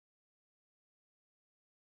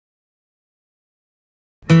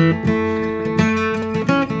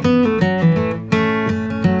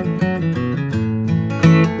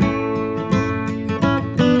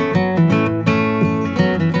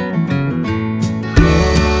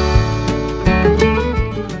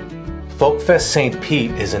Folkfest St.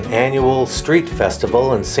 Pete is an annual street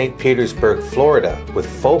festival in Saint Petersburg, Florida, with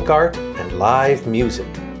folk art and live music.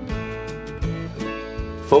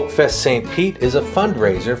 Folkfest St. Pete is a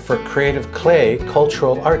fundraiser for Creative Clay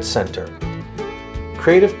Cultural Arts Center.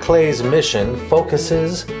 Creative Clay's mission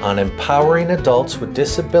focuses on empowering adults with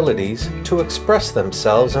disabilities to express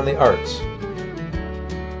themselves in the arts.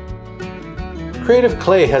 Creative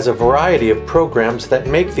Clay has a variety of programs that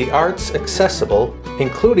make the arts accessible,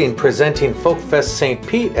 including presenting Folkfest St.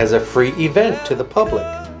 Pete as a free event to the public.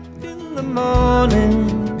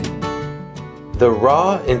 The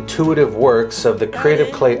raw, intuitive works of the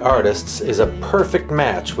Creative Clay artists is a perfect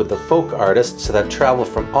match with the folk artists that travel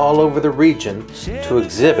from all over the region to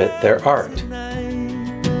exhibit their art.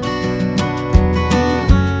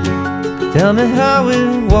 Tell me how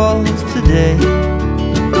it was today.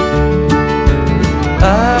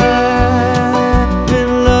 I've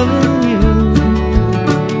been loving you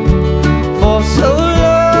for so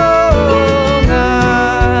long.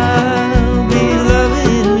 I'll be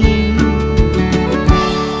loving you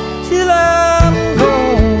till I'm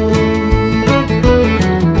gone.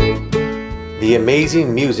 The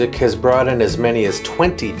amazing music has brought in as many as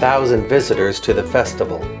 20,000 visitors to the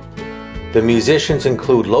festival. The musicians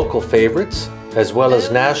include local favorites as well as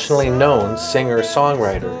nationally known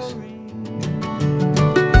singer-songwriters.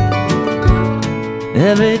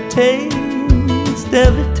 Every taste,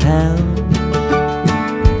 every town,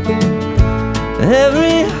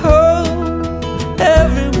 every hope,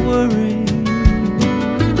 every worry,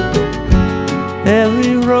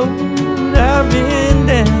 every road I've been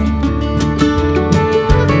down,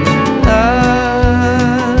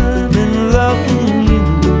 I've been loving you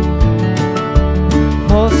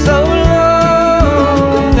for so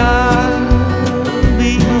long. I'll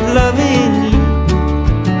be loving you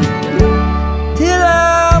till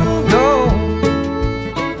I'm gone.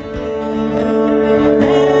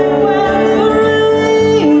 And when the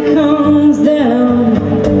rain comes down,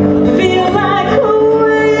 I feel like a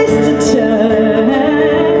wasted time.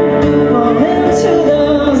 Fall into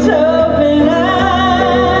those open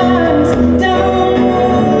eyes,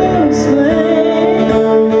 don't explain.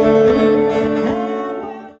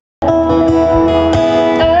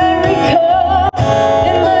 I recall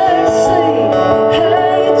in my sleep how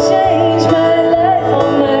you changed my life on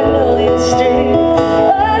Magnolia Street.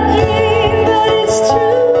 A dream, but it's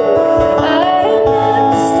true. I am not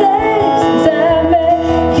the same since I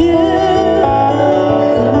met you.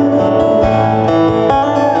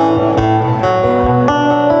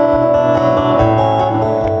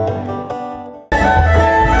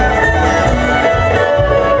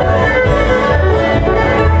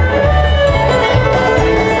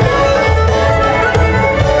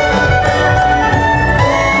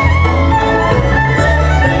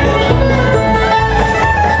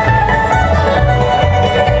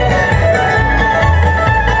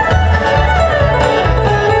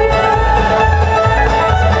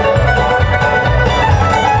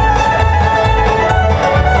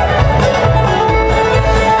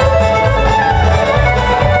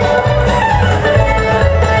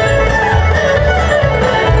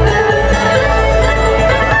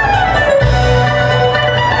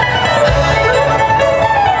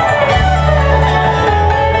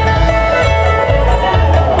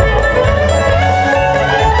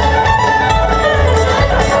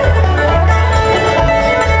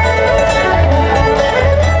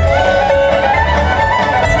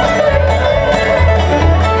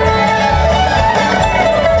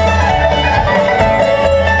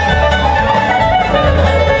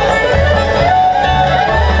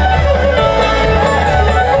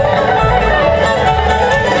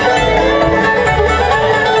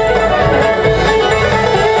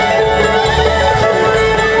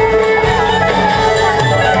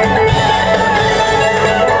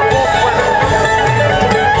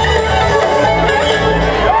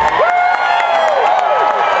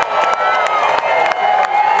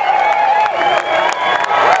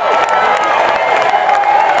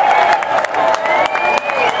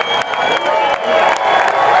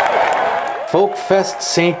 Folkfest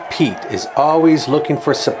St. Pete is always looking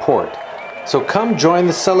for support, so come join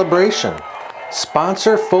the celebration.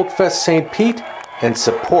 Sponsor Folkfest St. Pete and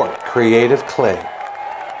support Creative Clay.